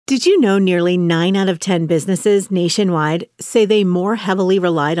Did you know nearly 9 out of 10 businesses nationwide say they more heavily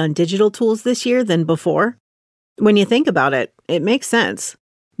relied on digital tools this year than before? When you think about it, it makes sense.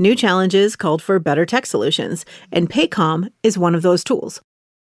 New challenges called for better tech solutions, and Paycom is one of those tools.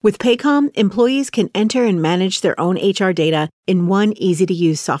 With Paycom, employees can enter and manage their own HR data in one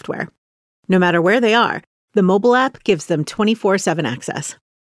easy-to-use software. No matter where they are, the mobile app gives them 24/7 access.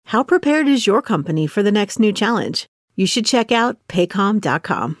 How prepared is your company for the next new challenge? You should check out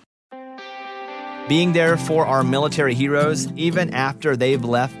paycom.com. Being there for our military heroes, even after they've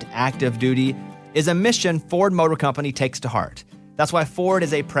left active duty, is a mission Ford Motor Company takes to heart. That's why Ford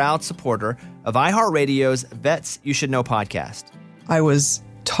is a proud supporter of iHeartRadio's Vets You Should Know podcast. I was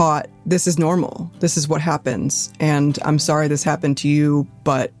taught this is normal. This is what happens. And I'm sorry this happened to you,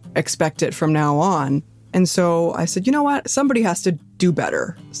 but expect it from now on. And so I said, you know what? Somebody has to do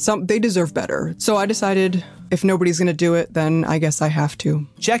better. They deserve better. So I decided if nobody's going to do it, then I guess I have to.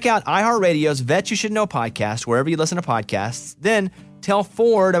 Check out iHeartRadio's Vets You Should Know podcast wherever you listen to podcasts. Then tell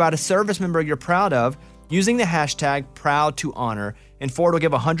Ford about a service member you're proud of using the hashtag #ProudToHonor, and Ford will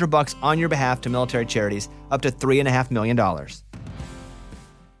give $100 on your behalf to military charities up to $3.5 million.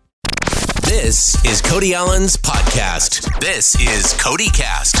 This is Cody Allen's podcast. This is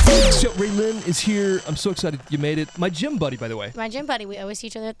CodyCast. So RaeLynn is here. I'm so excited you made it. My gym buddy, by the way. My gym buddy. We always see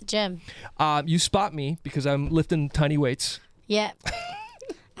each other at the gym. You spot me because I'm lifting tiny weights. Yeah.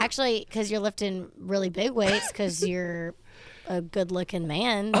 Actually, because you're lifting really big weights because you're a good-looking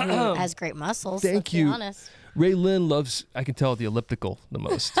man who has great muscles. Thank you. Be honest. RaeLynn loves, I can tell, the elliptical the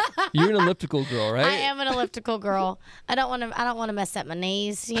most. You're an elliptical girl, right? I am an elliptical girl. I don't want to mess up my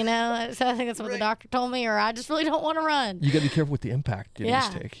knees, you know. So I think that's what the doctor told me, or I just really don't want to run. You got to be careful with the impact your knees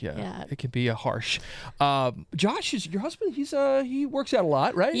take. Yeah. It can be harsh. Josh is your husband. He works out a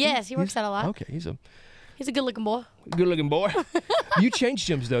lot, right? Yes, he works out a lot. Okay, he's a good-looking boy. Good-looking boy. You changed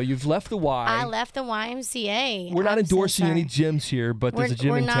gyms, though. You've left the Y. I left the YMCA. We're not endorsing any gyms here, but there's a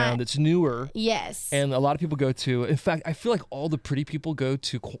gym in town that's newer. Yes. And a lot of people go to. In fact, I feel like all the pretty people go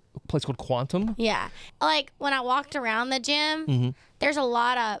to a place called Quantum. Yeah. Like, when I walked around the gym, there's a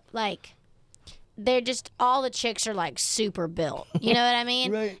lot of, like, they're just, all the chicks are, like, super built. You know what I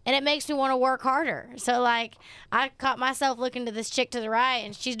mean? Right. And it makes me want to work harder. So, like, I caught myself looking to this chick to the right,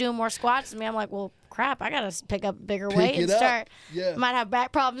 and she's doing more squats than me. I'm like, well, crap, I got to pick up a bigger weight and start. Yeah. Might have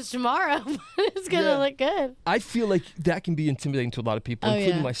back problems tomorrow, but it's going to look good. I feel like that can be intimidating to a lot of people,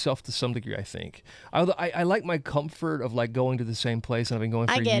 including myself to some degree, I think. I like my comfort of, like, going to the same place, and I've been going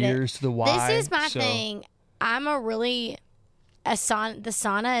for years to the Y. This is my thing. I'm the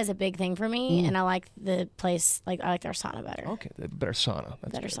sauna is a big thing for me, and I like the place, like, I like their sauna better. Okay, the better sauna.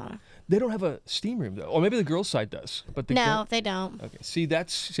 That's better good. sauna. They don't have a steam room, though. Or maybe the girls' side does. But No, they don't. Okay, see,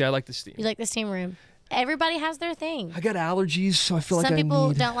 I like the steam. You like the steam room. Everybody has their thing. I got allergies, so I feel Some like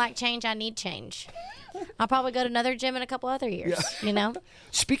people don't like change. I need change. I'll probably go to another gym in a couple other years, you know?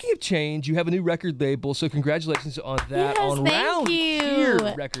 Speaking of change, you have a new record label, so congratulations on that. Yes, on Round Here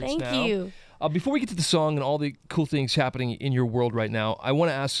Records Thank now. you. Before we get to the song and all the cool things happening in your world right now, I want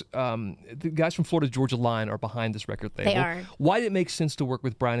to ask, the guys from Florida Georgia Line are behind this record label. They are. Why did it make sense to work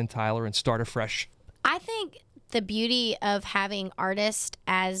with Brian and Tyler and start afresh? I think the beauty of having artists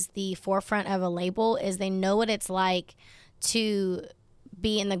as the forefront of a label is they know what it's like to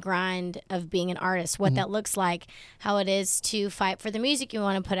be in the grind of being an artist, what that looks like, how it is to fight for the music you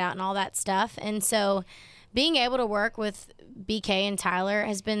want to put out and all that stuff. And so being able to work with BK and Tyler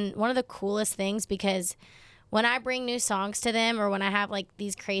has been one of the coolest things, because when I bring new songs to them or when I have, like,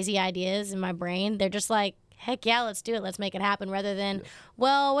 these crazy ideas in my brain, they're just like, heck yeah, let's do it. Let's make it happen, rather than,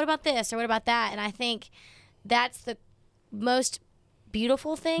 well, what about this or what about that? And I think that's the most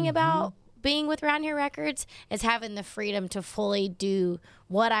beautiful thing about being with Round Here Records, is having the freedom to fully do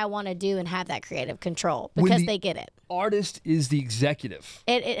what I want to do and have that creative control, because they get it. Artist is the executive.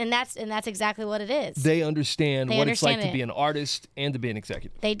 And that's exactly what it is. They understand what it's like to be an artist and to be an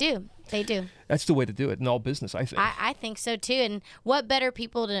executive. They do. That's the way to do it in all business, I think. I think so too. And what better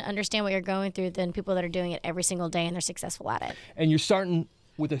people to understand what you're going through than people that are doing it every single day and they're successful at it. And you're starting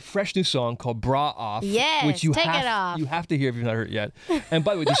with a fresh new song called Bra Off. Yes, which you take have, it off. You have to hear if you've not heard it yet. And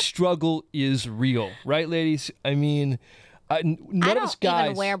by the way, the struggle is real. Right, ladies? I mean, none of us guys... I don't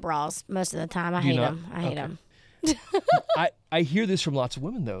even wear bras most of the time. I hate them. I hate them. I hear this from lots of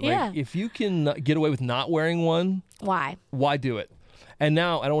women, though. Yeah. Like, if you can get away with not wearing one... Why do it? And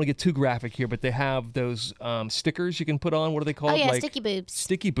now, I don't want to get too graphic here, but they have those stickers you can put on. What are they called? Oh, yeah, like, sticky boobs.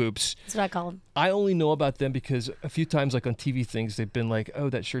 Sticky boobs. That's what I call them. I only know about them because a few times, like on TV things, they've been like,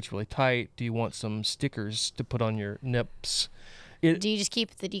 oh, that shirt's really tight. Do you want some stickers to put on your nips? Do you just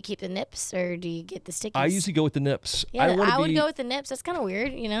keep the nips, or do you get the stickies? I usually go with the nips. Yeah, I would go with the nips. That's kind of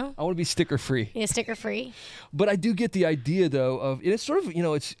weird, you know. I want to be sticker free. Yeah, sticker free. But I do get the idea though of, and it's sort of, you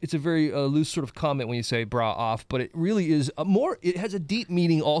know, it's a very loose sort of comment when you say bra off, but it really is it has a deep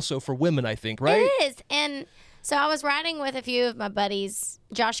meaning also for women, I think, right? It is. And so I was riding with a few of my buddies,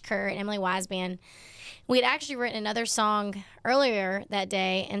 Josh Kerr and Emily Wiseman. We had actually written another song earlier that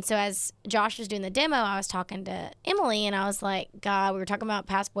day, and so as Josh was doing the demo, I was talking to Emily, and I was like, God, we were talking about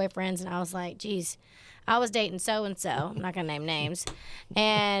past boyfriends, and I was like, geez, I was dating so-and-so. I'm not going to name names.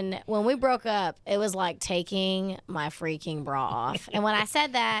 And when we broke up, it was like taking my freaking bra off. And when I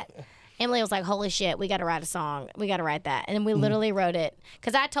said that, Emily was like, holy shit, we got to write a song. We got to write that. And we literally wrote it.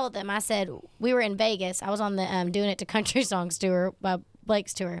 Because I told them, I said, we were in Vegas. I was on the Doing It to Country Songs tour,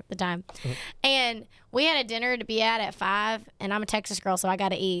 Blake's tour at the time. And we had a dinner to be at 5, and I'm a Texas girl, so I got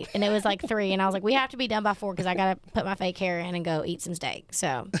to eat. And it was like 3, and I was like, we have to be done by 4 because I got to put my fake hair in and go eat some steak.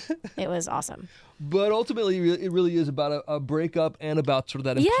 So it was awesome. But ultimately, it really is about a breakup and about sort of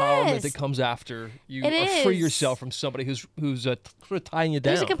that empowerment that comes after you free yourself from somebody who's sort of tying you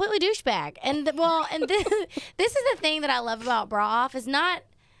down. Who's a completely douchebag. And this is the thing that I love about bra off is not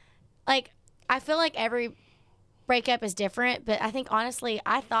like, I feel like every breakup is different, but I think honestly,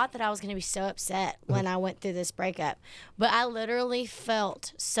 I thought that I was going to be so upset when I went through this breakup, but I literally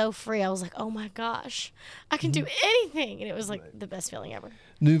felt so free. I was like, oh my gosh, I can do anything. And it was like the best feeling ever.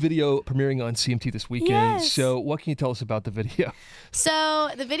 New video premiering on CMT this weekend. Yes. So what can you tell us about the video? So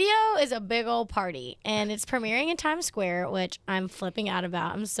the video is a big old party, and it's premiering in Times Square, which I'm flipping out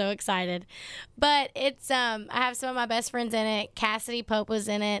about. I'm so excited. But it's I have some of my best friends in it. Cassidy Pope was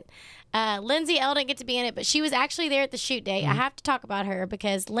in it. Lindsay L didn't get to be in it, but she was actually there at the shoot day. I have to talk about her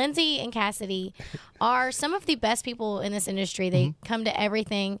because Lindsay and Cassidy are some of the best people in this industry. They come to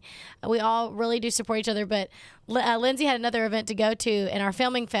everything. We all really do support each other, but Lindsay had another event to go to, and our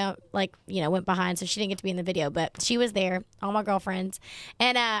filming went behind, so she didn't get to be in the video, but she was there, all my girlfriends.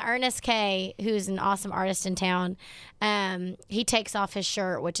 And Ernest K, who's an awesome artist in town, he takes off his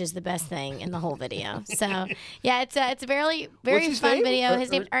shirt, which is the best thing in the whole video. So yeah, it's a very, very fun video.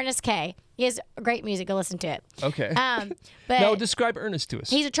 His name's Ernest K. He has great music. Go listen to it. Okay. But now describe Ernest to us.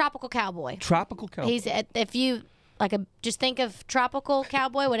 He's a tropical cowboy. Tropical cowboy. He's if you just think of tropical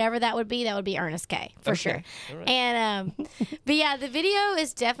cowboy, whatever that would be Ernest K for sure. Right. And but yeah, the video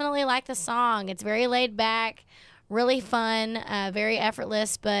is definitely like the song. It's very laid back, really fun, very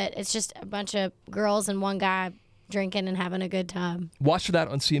effortless, but it's just a bunch of girls and one guy drinking and having a good time. Watch for that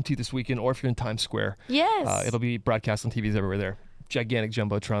on CMT this weekend, or if you're in Times Square. Yes. It'll be broadcast on TVs everywhere there. Gigantic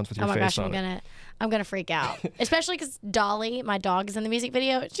jumbotrons with your face on it. I'm gonna freak out, especially because Dolly, my dog, is in the music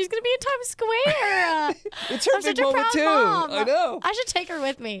video. She's gonna be in Times Square. It's her big moment too. Mom. I know. I should take her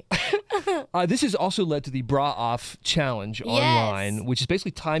with me. This has also led to the bra off challenge online, which is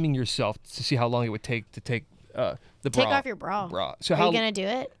basically timing yourself to see how long it would take to take the bra. Take off your bra. So are you gonna do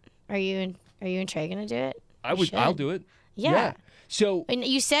it? Are you and Trey gonna do it? I'll do it. Yeah. So and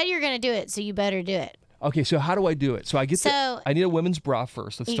you said you're gonna do it, so you better do it. Okay, so how do I do it? So I need a women's bra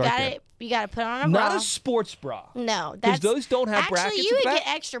first. Let's start there. You got to put on a bra. Not a sports bra. No, because those don't have brackets. Actually, you would get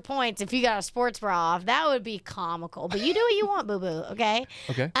extra points if you got a sports bra off. That would be comical. But you do what you want, boo boo. Okay.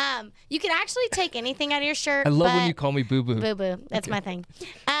 Okay. You can actually take anything out of your shirt. I love when you call me boo boo. Boo boo. That's my thing.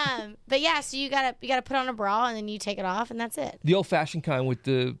 But yeah, so you gotta put on a bra and then you take it off and that's it. The old fashioned kind with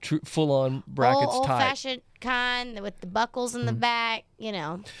the full on brackets old tied. Fashioned kind with the buckles in the back. You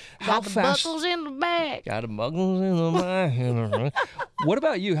know, got the buckles in the back. Got the buckles in the back. What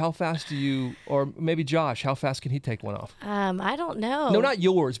about you? How fast do you, or maybe Josh? How fast can he take one off? I don't know. No, not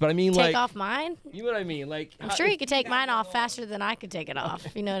yours, but I mean take off mine. You know what I mean? Like I'm sure he could take mine off faster than I could take it off.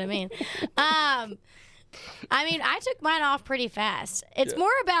 If you know what I mean. I mean, I took mine off pretty fast. It's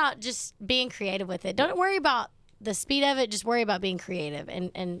more about just being creative with it. Don't worry about the speed of it. Just worry about being creative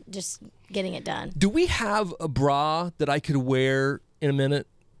and just getting it done. Do we have a bra that I could wear in a minute,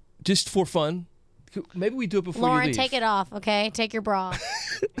 just for fun? Maybe we do it before Lauren, you leave. take it off, okay? Take your bra.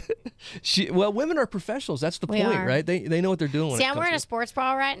 Women are professionals. That's the point, right? They know what they're doing. See, I'm wearing a sports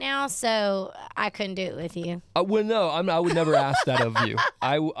bra right now, so I couldn't do it with you. Well, no, I would never ask that of you.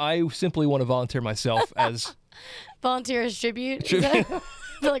 I simply want to volunteer myself as volunteer as tribute. I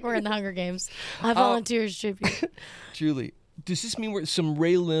feel like we're in the Hunger Games. I volunteer as tribute. Julie, does this mean some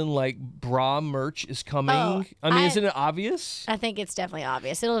RaeLynn bra merch is coming? I mean, isn't it obvious? I think it's definitely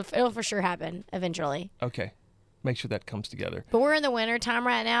obvious. It'll for sure happen eventually. Okay. Make sure that comes together. But we're in the winter time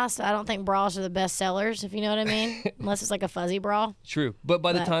right now, so I don't think bras are the best sellers, if you know what I mean. Unless it's like a fuzzy bra. True. But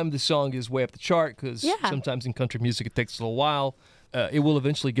by the time the song is way up the chart, because sometimes in country music it takes a little while, it will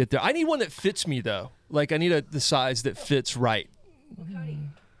eventually get there. I need one that fits me, though. I need the size that fits right. Cody,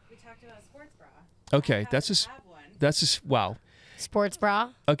 we talked about a sports bra. Okay, that's just wow. Sports bra.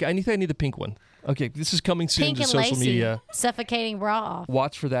 Okay, I need the pink one. Okay, this is coming soon Pink to and social lacy, media. suffocating bra off.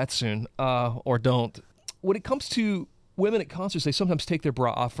 Watch for that soon, or don't. When it comes to women at concerts, they sometimes take their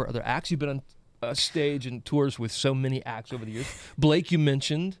bra off for other acts. You've been on stage and tours with so many acts over the years. Blake, you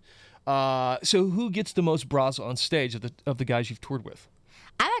mentioned. So who gets the most bras on stage of the guys you've toured with?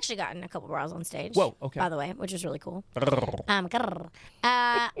 I've actually gotten a couple bras on stage. Whoa, okay. By the way, which is really cool. I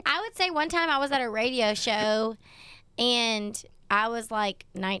would say one time I was at a radio show, and I was like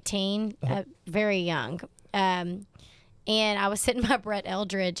 19, very young. And I was sitting by Brett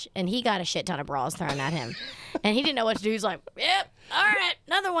Eldridge, and he got a shit ton of bras thrown at him. And he didn't know what to do. He's like, yep, all right,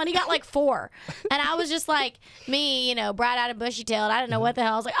 another one. He got like 4. And I was just like, me, bright-eyed and bushy-tailed. I didn't know what the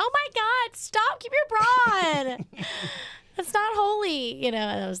hell. I was like, oh, my God, stop, keep your bra on. That's not holy.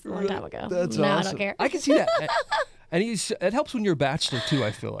 That was a long time ago. That's no, awesome. I don't care. I can see that. And it helps when you're a bachelor, too,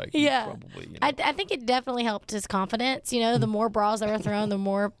 I feel like. Yeah. Probably, I think it definitely helped his confidence. The more bras that were thrown, the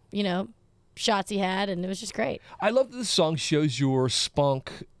more, shots he had, and it was just great. I love that this song shows your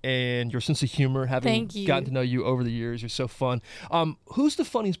spunk and your sense of humor, having gotten to know you over the years. You're so fun. Who's the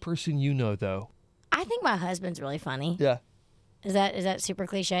funniest person you know, though? I think my husband's really funny. Yeah. Is that super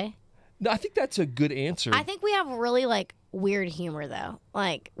cliche? No, I think that's a good answer. I think we have really weird humor though.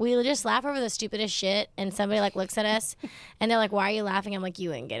 We just laugh over the stupidest shit, and somebody looks at us and they're like, "Why are you laughing?" I'm like, "You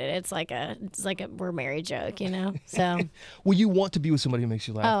wouldn't get it. It's like a we're married joke, So. Well, you want to be with somebody who makes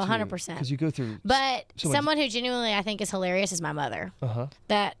you laugh. Oh, 100%. Because you go through. But someone who genuinely I think is hilarious is my mother.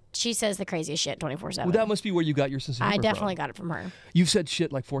 That she says the craziest shit 24/7. Well, that must be where you got your sense of humor. I definitely got it from her. You've said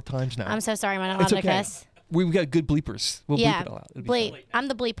shit 4 times now. I'm so sorry. Am I not allowed to cuss? We've got good bleepers. We'll bleep it all out. Bleep. I'm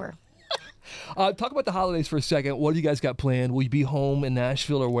the bleeper. Talk about the holidays for a second. What do you guys got planned? Will you be home in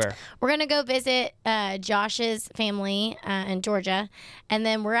Nashville or where? We're going to go visit Josh's family in Georgia, and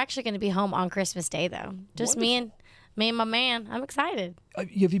then we're actually going to be home on Christmas Day, though. Just me and my man. I'm excited. Have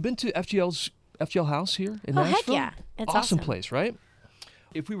you been to FGL House here in Nashville? Heck yeah. It's awesome place, right?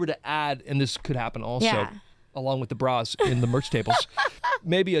 If we were to add, and this could happen also, along with the bras in the merch tables,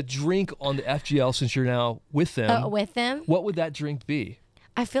 maybe a drink on the FGL since you're now with them. With them? What would that drink be?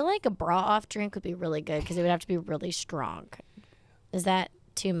 I feel like a bra-off drink would be really good because it would have to be really strong. Is that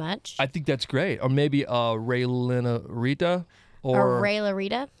too much? I think that's great. Or maybe a RaeLynn or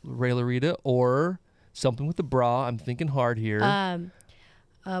RaeLynn or something with the bra. I'm thinking hard here.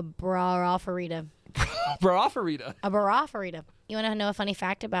 A bra-offerita. Bra-offerita. A bra-offerita. You want to know a funny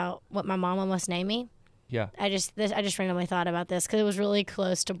fact about what my mom almost named me? Yeah. I just randomly thought about this because it was really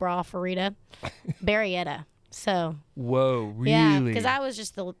close to bra-offerita. Barrietta. So. Whoa, really? Yeah, because I was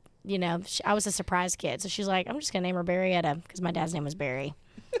just I was a surprise kid. So she's like, I'm just going to name her Barrietta because my dad's name was Barry.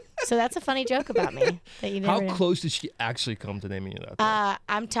 So that's a funny joke about me. That you never How close did she actually come to naming you that?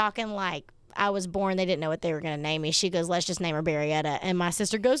 I'm talking I was born, they didn't know what they were going to name me. She goes, let's just name her Barrietta. And my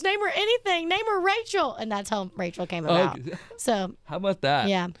sister goes, name her anything. Name her Rachel. And that's how Rachel came about. So. How about that?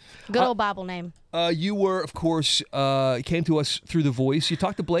 Yeah. Good old Bible name. You were, of course, came to us through The Voice. You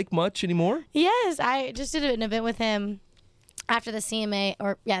talk to Blake much anymore? Yes. I just did an event with him after the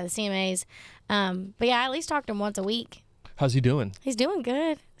CMAs. But yeah, I at least talk to him once a week. How's he doing? He's doing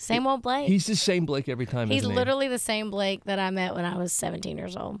good. Same old Blake. He's the same Blake every time, He's isn't he? literally the same Blake that I met when I was 17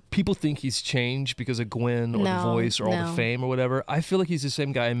 years old. People think he's changed because of Gwen or The Voice or all the fame or whatever. I feel like he's the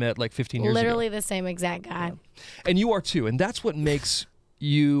same guy I met 15 years ago. Literally the same exact guy. And you are too. And that's what makes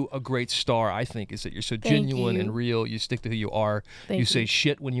you a great star, I think, is that you're so genuine and real. You stick to who you are. You say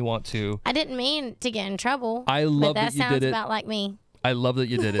shit when you want to. I didn't mean to get in trouble. I love that you did it. That sounds about like me. I love that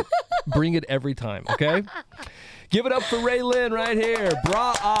you did it. Bring it every time, okay? Give it up for RaeLynn right here.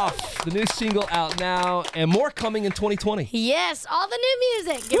 Bra Off, the new single out now, and more coming in 2020. Yes, all the new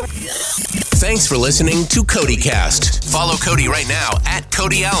music. Thanks for listening to CodyCast. Follow Cody right now at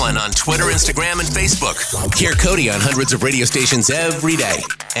Cody Allen on Twitter, Instagram, and Facebook. Hear Cody on hundreds of radio stations every day.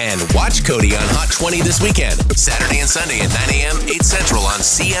 And watch Cody on Hot 20 this weekend, Saturday and Sunday at 9 a.m., 8 Central on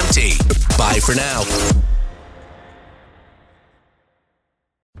CMT. Bye for now.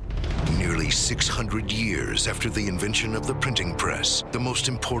 Nearly 600 years after the invention of the printing press, the most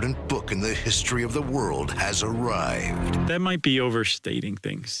important book in the history of the world has arrived. That might be overstating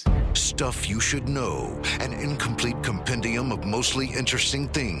things. Stuff You Should Know, an incomplete compendium of mostly interesting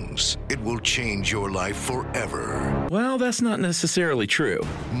things. It will change your life forever. Well, that's not necessarily true.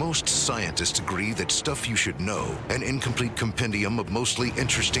 Most scientists agree that Stuff You Should Know, an incomplete compendium of mostly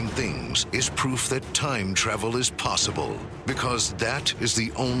interesting things, is proof that time travel is possible. Because that is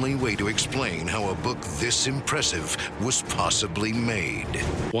the only way to explain explain how a book this impressive was possibly made.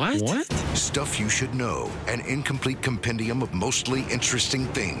 What? Stuff You Should Know, an incomplete compendium of mostly interesting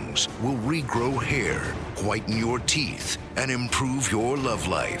things, will regrow hair, whiten your teeth, and improve your love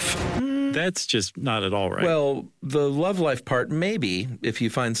life. That's just not at all right. Well, the love life part, maybe, if you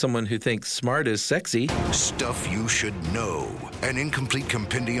find someone who thinks smart is sexy. Stuff You Should Know, an incomplete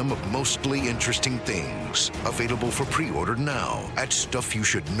compendium of mostly interesting things. Available for pre-order now at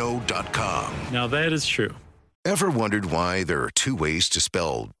StuffYouShouldKnow.com. Now that is true. Ever wondered why there are two ways to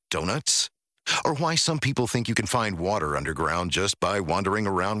spell donuts? Or why some people think you can find water underground just by wandering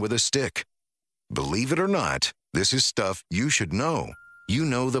around with a stick? Believe it or not, this is Stuff You Should Know. You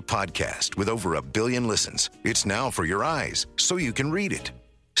Know the podcast with over 1 billion listens. It's now for your eyes, so you can read it.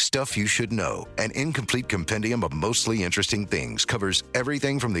 Stuff You Should Know, an incomplete compendium of mostly interesting things, covers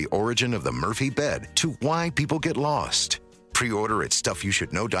everything from the origin of the Murphy bed to why people get lost. Pre-order at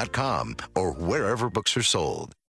StuffYouShouldKnow.com or wherever books are sold.